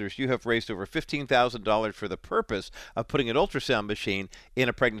Line listeners, you have raised over $15,000 for the purpose of putting an ultrasound machine in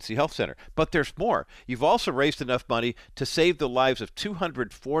a pregnancy health center. But there's more. You've also raised enough money to save the lives of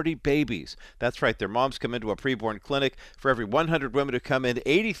 240 babies. That's right. Their moms come into a preborn clinic. For every 100 women who come in,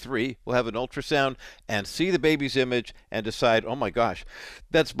 83 will have an ultrasound and see the baby's image and decide, oh my gosh,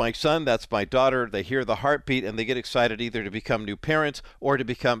 that's my son, that's my daughter. They hear the heartbeat and they get excited either to become new parents or to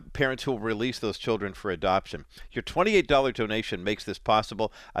become parents who will release those children for adoption. Your $28 donation makes this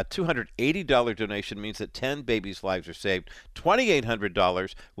possible. A $280 donation means that 10 babies' lives are saved.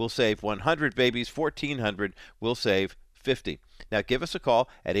 $2,800 will save 100 babies. $1,400 will save 50. Now give us a call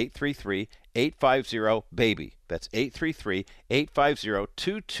at 833-850-BABY. That's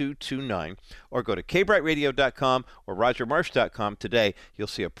 833-850-2229. Or go to kbrightradio.com or rogermarsh.com today. You'll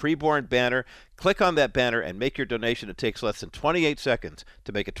see a preborn banner. Click on that banner and make your donation. It takes less than 28 seconds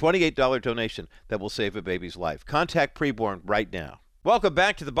to make a $28 donation that will save a baby's life. Contact preborn right now. Welcome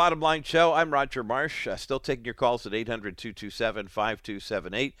back to the Bottom Line Show. I'm Roger Marsh. Still taking your calls at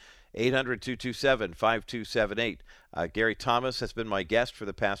 800-227-5278. 800-227-5278. Gary Thomas has been my guest for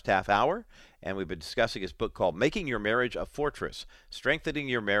the past half hour, and we've been discussing his book called Making Your Marriage a Fortress, Strengthening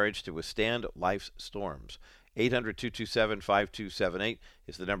Your Marriage to Withstand Life's Storms. 800-227-5278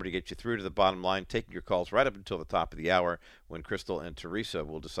 is the number to get you through to the bottom line, taking your calls right up until the top of the hour when Crystal and Teresa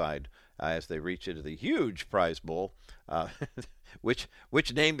will decide as they reach into the huge prize bowl which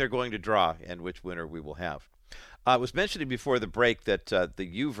name they're going to draw and which winner we will have. I was mentioning before the break that the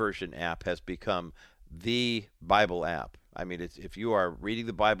YouVersion app has become the Bible app. I mean, if you are reading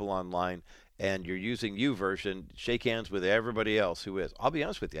the Bible online and you're using YouVersion, shake hands with everybody else who is. I'll be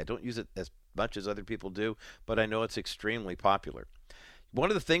honest with you, I don't use it as much as other people do, but I know it's extremely popular. One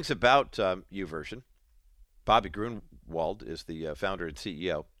of the things about YouVersion, Bobby Grunwald is the founder and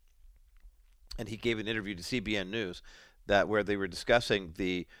CEO, and he gave an interview to CBN News where they were discussing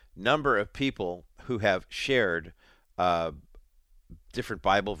the number of people who have shared different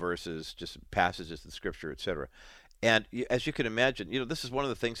Bible verses, just passages of the Scripture, etc. And as you can imagine, this is one of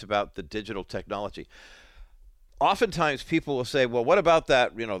the things about the digital technology. Oftentimes people will say, well, what about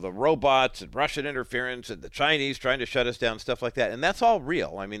that, the robots and Russian interference and the Chinese trying to shut us down, stuff like that. And that's all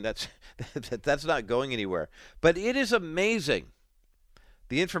real. I mean, that's not going anywhere. But it is amazing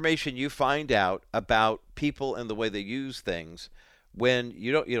the information you find out about people and the way they use things when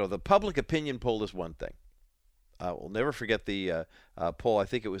the public opinion poll is one thing. We'll never forget the poll, I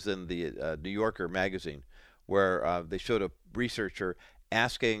think it was in the New Yorker magazine, where they showed a researcher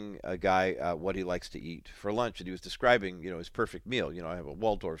asking a guy what he likes to eat for lunch, and he was describing, his perfect meal. I have a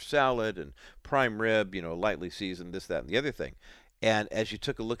Waldorf salad and prime rib, lightly seasoned, this, that, and the other thing. And as you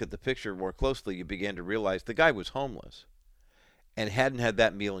took a look at the picture more closely, you began to realize the guy was homeless and hadn't had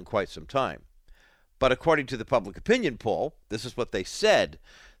that meal in quite some time. But according to the public opinion poll, this is what they said.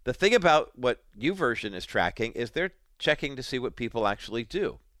 The thing about what YouVersion is tracking is they're checking to see what people actually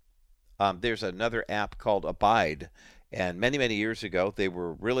do. There's another app called Abide, and many, many years ago, they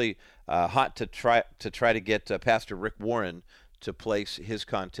were really hot to try to get Pastor Rick Warren to place his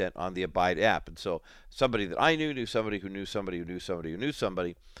content on the Abide app. And so somebody that I knew somebody who knew somebody who knew somebody who knew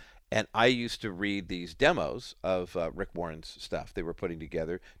somebody. And I used to read these demos of Rick Warren's stuff they were putting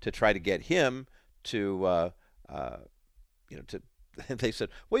together to try to get him to, they said,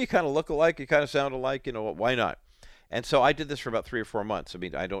 well, you kind of look alike, you kind of sound alike, why not? And so I did this for about 3 or 4 months. I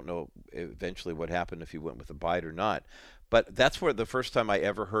mean, I don't know eventually what happened if he went with Abide or not. But that's where the first time I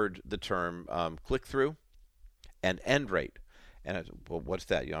ever heard the term click-through and end rate. And I said, well, what's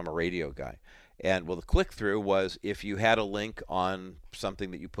that? I'm a radio guy. And the click-through was if you had a link on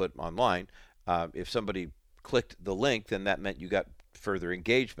something that you put online, if somebody clicked the link, then that meant you got further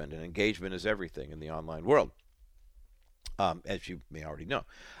engagement. And engagement is everything in the online world, as you may already know.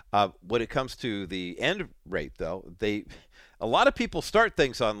 When it comes to the end rate, though, a lot of people start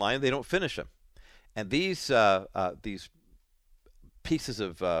things online, they don't finish them. And these pieces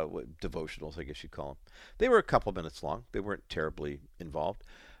of devotionals, I guess you'd call them, they were a couple minutes long. They weren't terribly involved.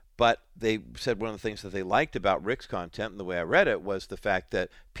 But they said one of the things that they liked about Rick's content, and the way I read it, was the fact that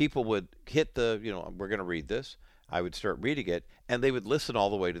people would hit we're going to read this. I would start reading it, and they would listen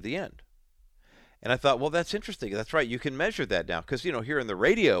all the way to the end. And I thought, well, that's interesting. That's right. You can measure that now. Because, here in the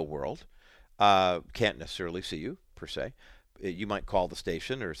radio world, can't necessarily see you, per se. You might call the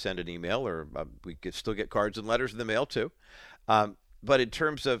station or send an email, or we could still get cards and letters in the mail, too. But in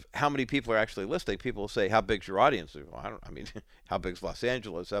terms of how many people are actually listening, people will say, how big's your audience? Well, how big's Los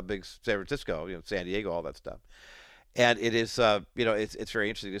Angeles? How big's San Francisco? San Diego, all that stuff. And it is, it's very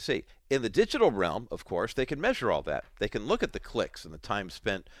interesting to see. In the digital realm, of course, they can measure all that. They can look at the clicks and the time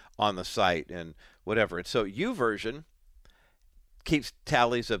spent on the site and whatever. And so YouVersion keeps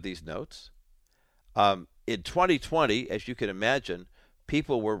tallies of these notes. In 2020, as you can imagine,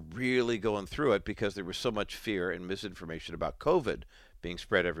 people were really going through it because there was so much fear and misinformation about COVID being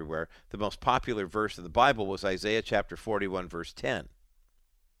spread everywhere. The most popular verse in the Bible was Isaiah chapter 41, verse 10.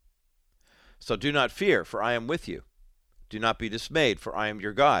 So do not fear, for I am with you. Do not be dismayed, for I am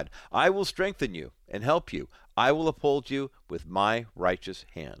your God. I will strengthen you and help you. I will uphold you with my righteous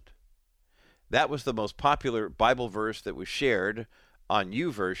hand. That was the most popular Bible verse that was shared on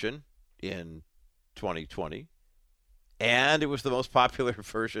YouVersion in 2020. And it was the most popular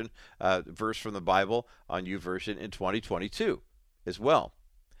verse from the Bible on YouVersion in 2022 as well.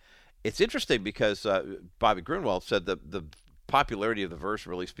 It's interesting because Bobby Grunwald said that the popularity of the verse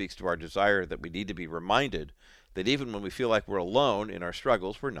really speaks to our desire that we need to be reminded that even when we feel like we're alone in our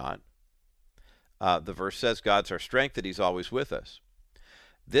struggles, we're not. The verse says God's our strength, that he's always with us.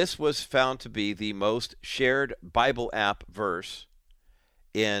 This was found to be the most shared Bible app verse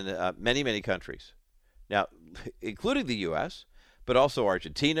in many, many countries. Now, including the U.S., but also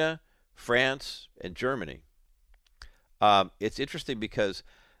Argentina, France, and Germany. It's interesting because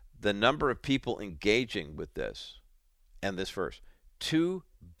the number of people engaging with this and this verse, 2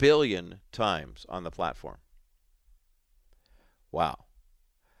 billion times on the platform. Wow.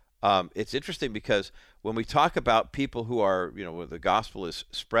 It's interesting because when we talk about people who are, where the gospel is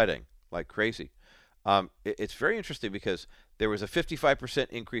spreading like crazy, it's very interesting because there was a 55%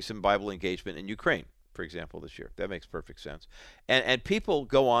 increase in Bible engagement in Ukraine, for example, this year. That makes perfect sense. And people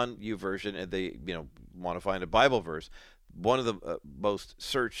go on YouVersion and they, want to find a Bible verse. One of the most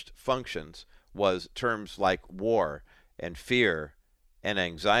searched functions was terms like war and fear and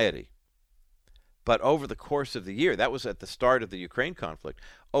anxiety. But over the course of the year, that was at the start of the Ukraine conflict,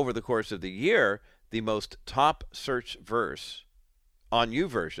 over the course of the year, the most top search verse on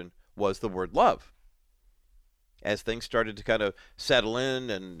YouVersion was the word love. As things started to kind of settle in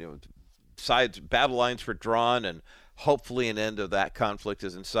and battle lines were drawn and hopefully an end of that conflict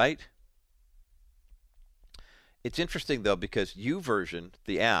is in sight. It's interesting, though, because YouVersion,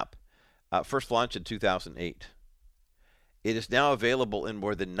 the app, first launched in 2008. It is now available in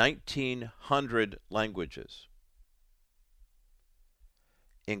more than 1,900 languages.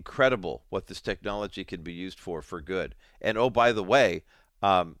 Incredible what this technology can be used for good. And oh, by the way,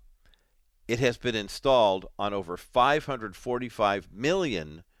 it has been installed on over 545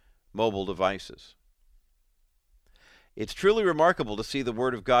 million mobile devices. It's truly remarkable to see the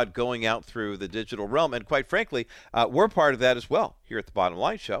Word of God going out through the digital realm. And quite frankly, we're part of that as well here at the Bottom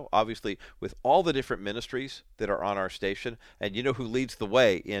Line Show, obviously, with all the different ministries that are on our station. And you know who leads the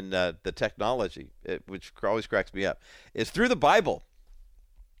way in the technology, which always cracks me up, is through the Bible.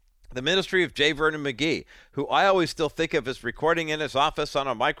 The ministry of J. Vernon McGee, who I always still think of as recording in his office on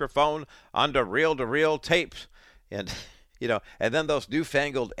a microphone onto reel-to-reel tapes. And and then those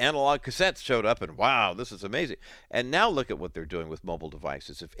newfangled analog cassettes showed up, and wow, this is amazing. And now look at what they're doing with mobile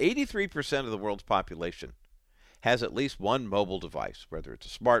devices. If 83% of the world's population has at least one mobile device, whether it's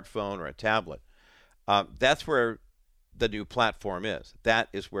a smartphone or a tablet, that's where the new platform is. That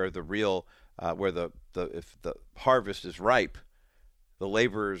is where the real, if the harvest is ripe, the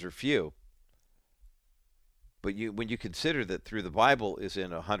laborers are few. But when you consider that through the Bible is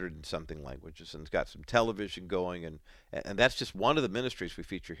in 100 and something languages, and it's got some television going, and that's just one of the ministries we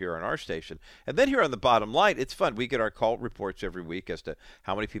feature here on our station. And then here on the Bottom Line, it's fun. We get our call reports every week as to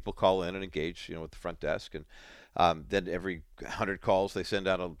how many people call in and engage, with the front desk. And then every 100 calls, they send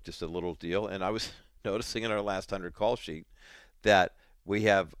out just a little deal. And I was noticing in our last 100 call sheet that we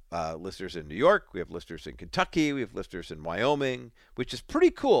have listeners in New York, we have listeners in Kentucky, we have listeners in Wyoming, which is pretty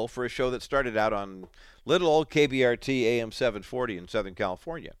cool for a show that started out on little old KBRT AM 740 in Southern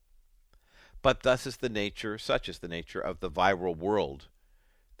California. But such is the nature of the viral world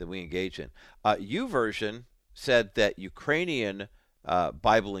that we engage in. YouVersion said that Ukrainian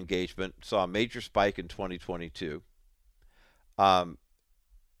Bible engagement saw a major spike in 2022. In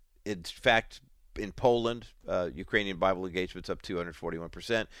fact, in Poland, Ukrainian Bible engagement's up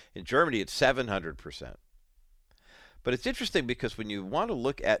 241%. In Germany, it's 700%. But it's interesting because when you want to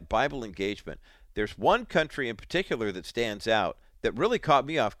look at Bible engagement, there's one country in particular that stands out that really caught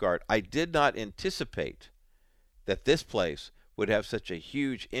me off guard. I did not anticipate that this place would have such a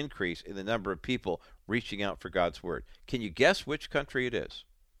huge increase in the number of people reaching out for God's Word. Can you guess which country it is?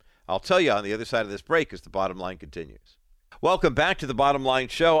 I'll tell you on the other side of this break as the Bottom Line continues. Welcome back to the Bottom Line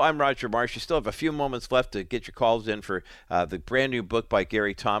Show. I'm Roger Marsh. You still have a few moments left to get your calls in for the brand new book by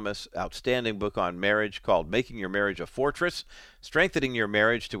Gary Thomas, outstanding book on marriage called Making Your Marriage a Fortress, Strengthening Your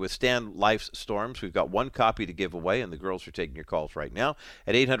Marriage to Withstand Life's Storms. We've got one copy to give away, and the girls are taking your calls right now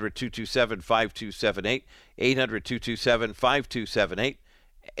at 800-227-5278, 800-227-5278,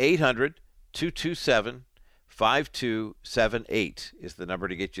 800-227-5278 is the number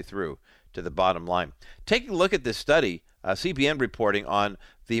to get you through to the Bottom Line. Taking a look at this study, CBN reporting on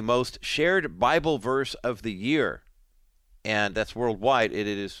the most shared Bible verse of the year, and that's worldwide. It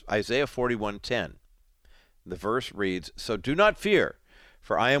is Isaiah 41:10. The verse reads, "So do not fear,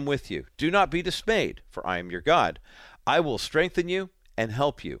 for I am with you. Do not be dismayed, for I am your God. I will strengthen you and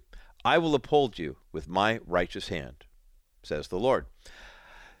help you. I will uphold you with my righteous hand, says the Lord."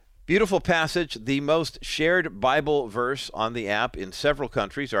 Beautiful passage, the most shared Bible verse on the app in several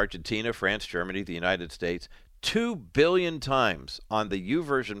countries, Argentina, France, Germany, the United States. 2 billion times on the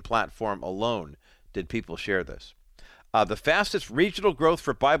YouVersion platform alone did people share this. The fastest regional growth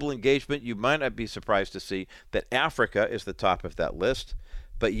for Bible engagement, you might not be surprised to see that Africa is the top of that list,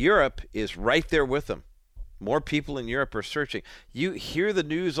 but Europe is right there with them. More people in Europe are searching. You hear the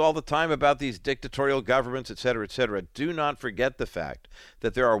news all the time about these dictatorial governments, et cetera, et cetera. Do not forget the fact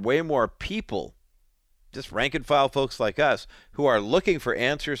that there are way more people, just rank and file folks like us, who are looking for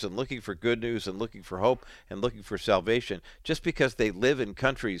answers and looking for good news and looking for hope and looking for salvation just because they live in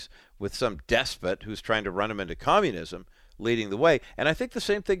countries with some despot who's trying to run them into communism leading the way. And I think the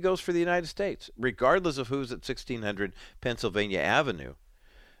same thing goes for the United States. Regardless of who's at 1600 Pennsylvania Avenue,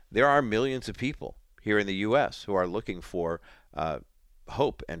 there are millions of people here in the U.S. who are looking for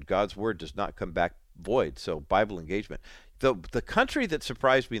hope, and God's word does not come back void. So Bible engagement. The country that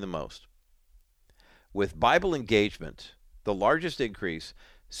surprised me the most with Bible engagement, the largest increase,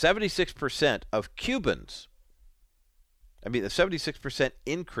 76% of Cubans, the 76%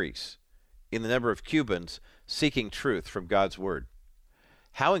 increase in the number of Cubans seeking truth from God's word.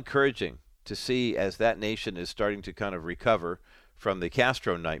 How encouraging to see as that nation is starting to kind of recover from the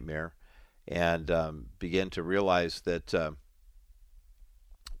Castro nightmare and begin to realize that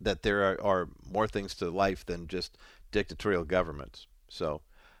that there are more things to life than just dictatorial governments. So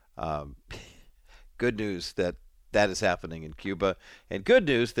good news that is happening in Cuba, and good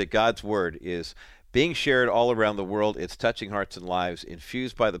news that God's word is being shared all around the world. It's touching hearts and lives,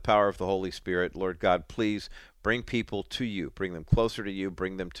 infused by the power of the Holy Spirit. Lord God, please bring people to you, bring them closer to you,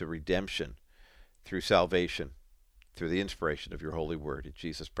 bring them to redemption through salvation, through the inspiration of your holy word. In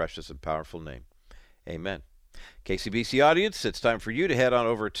Jesus' precious and powerful name, amen. KCBC audience, it's time for you to head on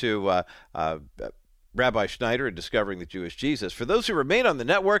over to Rabbi Schneider and Discovering the Jewish Jesus. For those who remain on the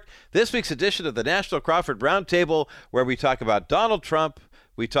network, this week's edition of the National Crawford Roundtable, where we talk about Donald Trump,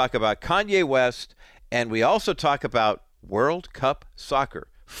 we talk about Kanye West, and we also talk about World Cup soccer.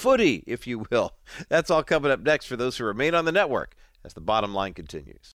 Footy, if you will. That's all coming up next for those who remain on the network as the bottom line continues.